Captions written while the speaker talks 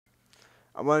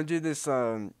I want to do this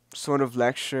sort of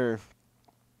lecture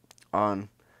on.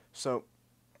 So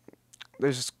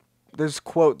there's there's a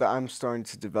quote that I'm starting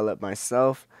to develop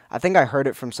myself. I think I heard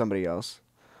it from somebody else,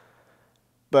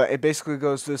 but it basically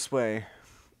goes this way: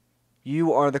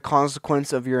 you are the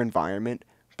consequence of your environment,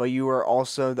 but you are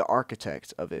also the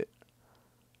architect of it.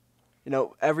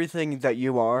 Everything that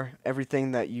you are,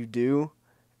 everything that you do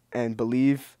and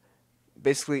believe,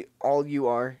 basically all you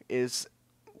are is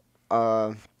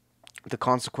uh, the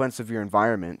consequence of your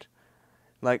environment.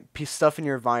 Like stuff in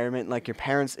your environment, like your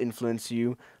parents influence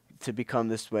you to become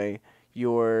this way.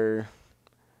 Your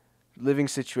living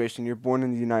situation, you're born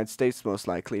in the United States most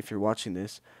likely if you're watching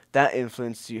this, that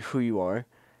influenced you who you are.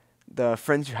 The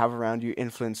friends you have around you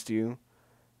influenced you.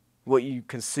 What you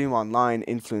consume online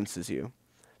influences you.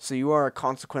 So you are a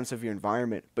consequence of your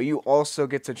environment, but you also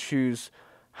get to choose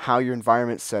how your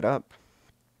environment's set up.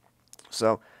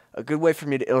 So a good way for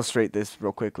me to illustrate this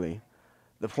real quickly,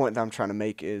 the point that I'm trying to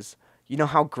make is,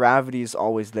 how gravity is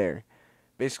always there.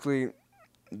 Basically,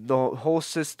 the whole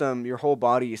system, your whole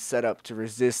body is set up to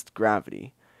resist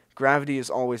gravity. Gravity is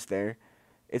always there.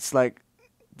 It's like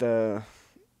the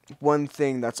one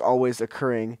thing that's always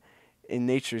occurring in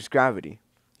nature is gravity.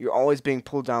 You're always being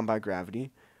pulled down by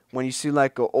gravity. When you see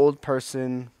like an old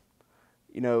person,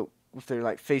 with their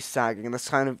like face sagging, and that's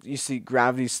kind of, you see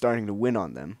gravity starting to win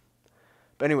on them.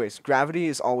 But anyways, gravity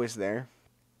is always there,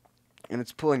 and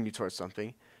it's pulling you towards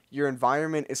something. Your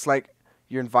environment is like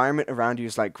your environment around you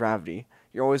is like gravity.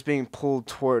 You're always being pulled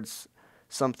towards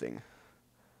something.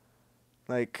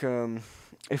 Like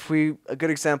if we a good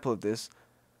example of this,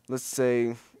 let's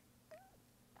say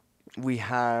we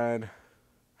had.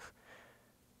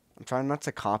 I'm trying not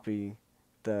to copy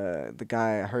the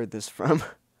guy I heard this from.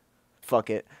 Fuck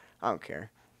it, I don't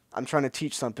care. I'm trying to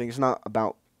teach something. It's not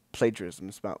about plagiarism.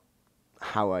 It's about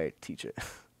how I teach it.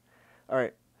 All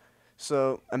right.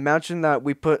 So imagine that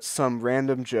we put some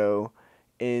random Joe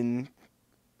in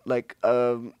like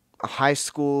a high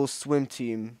school swim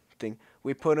team thing.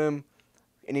 We put him,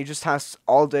 and he just has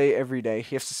all day, every day.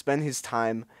 He has to spend his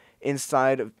time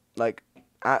inside of like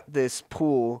at this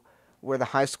pool where the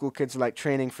high school kids are like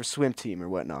training for swim team or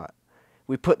whatnot.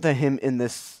 We put him in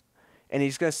this, and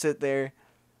he's gonna sit there.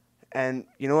 And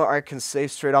you know what I can say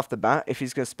straight off the bat? If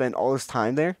he's gonna spend all his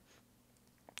time there,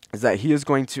 is that he is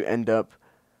going to end up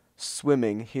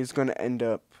swimming. He's going to end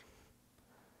up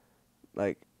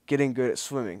like getting good at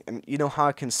swimming. And you know how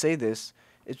I can say this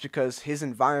is because his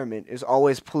environment is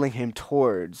always pulling him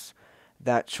towards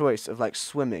that choice of like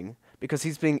swimming, because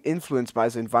he's being influenced by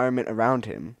his environment around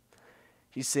him.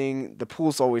 He's seeing the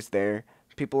pool's always there,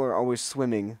 people are always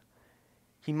swimming.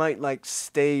 He might like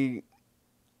stay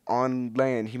on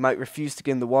land. He might refuse to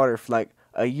get in the water for like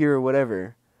a year or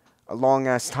whatever, a long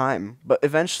ass time. But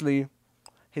eventually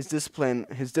his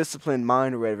disciplined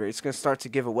mind or whatever, it's gonna start to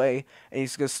give away, and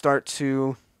he's gonna start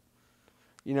to,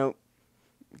 you know,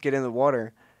 get in the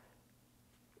water.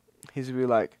 He's gonna be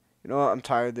like, you know what, I'm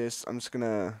tired of this. I'm just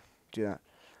gonna do that.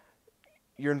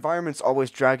 Your environment's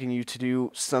always dragging you to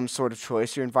do some sort of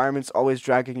choice. Your environment's always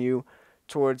dragging you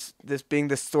towards this being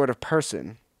this sort of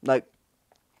person. Like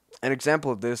an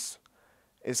example of this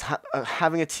is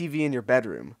having a TV in your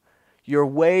bedroom. You're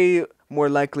way more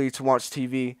likely to watch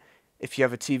TV if you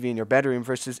have a TV in your bedroom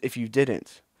versus if you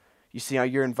didn't. You see how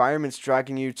your environment's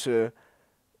dragging you to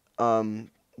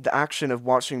the action of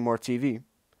watching more TV.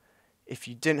 If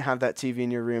you didn't have that TV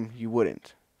in your room, you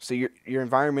wouldn't. So your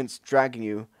environment's dragging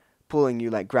you, pulling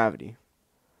you like gravity.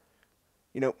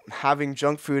 Having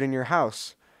junk food in your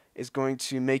house is going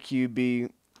to make you be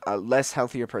a less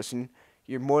healthier person.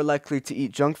 You're more likely to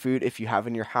eat junk food if you have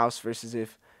in your house versus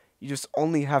if you just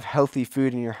only have healthy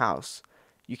food in your house.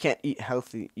 You can't eat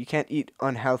healthy. You can't eat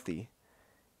unhealthy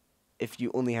if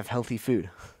you only have healthy food.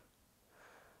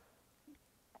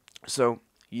 So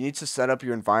you need to set up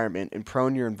your environment and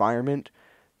prone your environment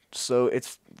so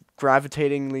it's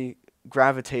gravitating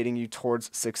you towards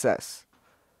success.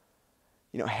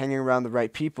 Hanging around the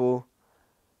right people.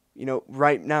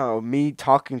 Right now, me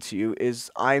talking to you is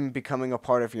I'm becoming a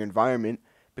part of your environment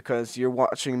because you're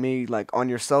watching me like on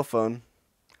your cell phone,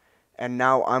 and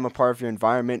now I'm a part of your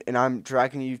environment, and I'm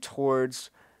dragging you towards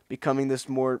becoming this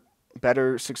more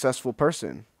better, successful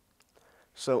person.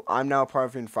 So I'm now a part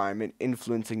of your environment,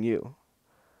 influencing you.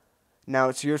 Now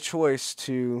it's your choice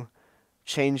to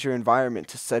change your environment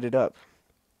to set it up.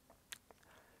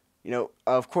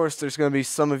 Of course, there's going to be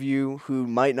some of you who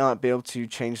might not be able to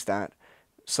change that.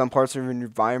 Some parts of your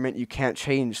environment you can't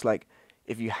change. Like,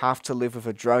 if you have to live with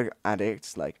a drug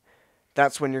addict, like,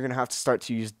 that's when you're going to have to start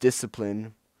to use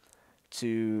discipline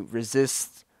to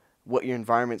resist what your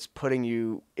environment's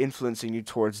influencing you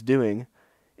towards doing.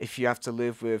 if you have to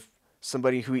live with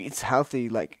somebody who eats healthy,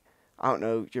 like, I don't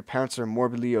know, your parents are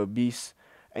morbidly obese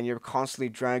and you're constantly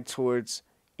dragged towards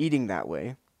eating that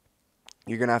way,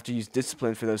 you're going to have to use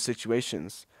discipline for those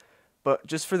situations. But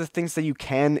just for the things that you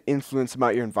can influence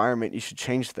about your environment, you should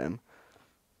change them.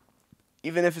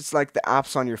 Even if it's like the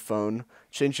apps on your phone,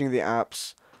 changing the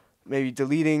apps, maybe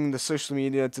deleting the social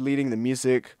media, deleting the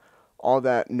music, all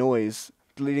that noise,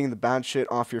 deleting the bad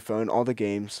shit off your phone, all the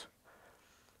games.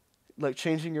 Like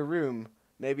changing your room.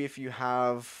 Maybe if you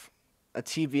have a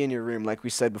TV in your room, like we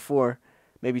said before,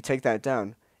 maybe take that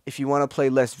down. If you want to play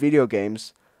less video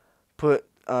games,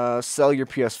 sell your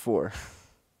PS4.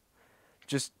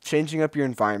 Just changing up your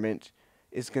environment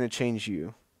is going to change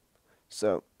you.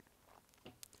 So,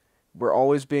 we're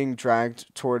always being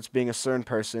dragged towards being a certain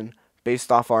person based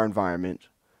off our environment.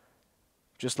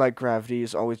 Just like gravity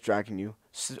is always dragging you.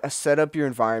 Set up your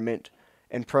environment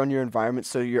and prone your environment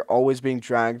so you're always being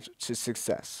dragged to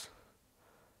success.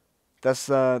 That's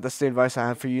the advice I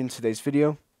have for you in today's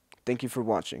video. Thank you for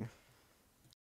watching.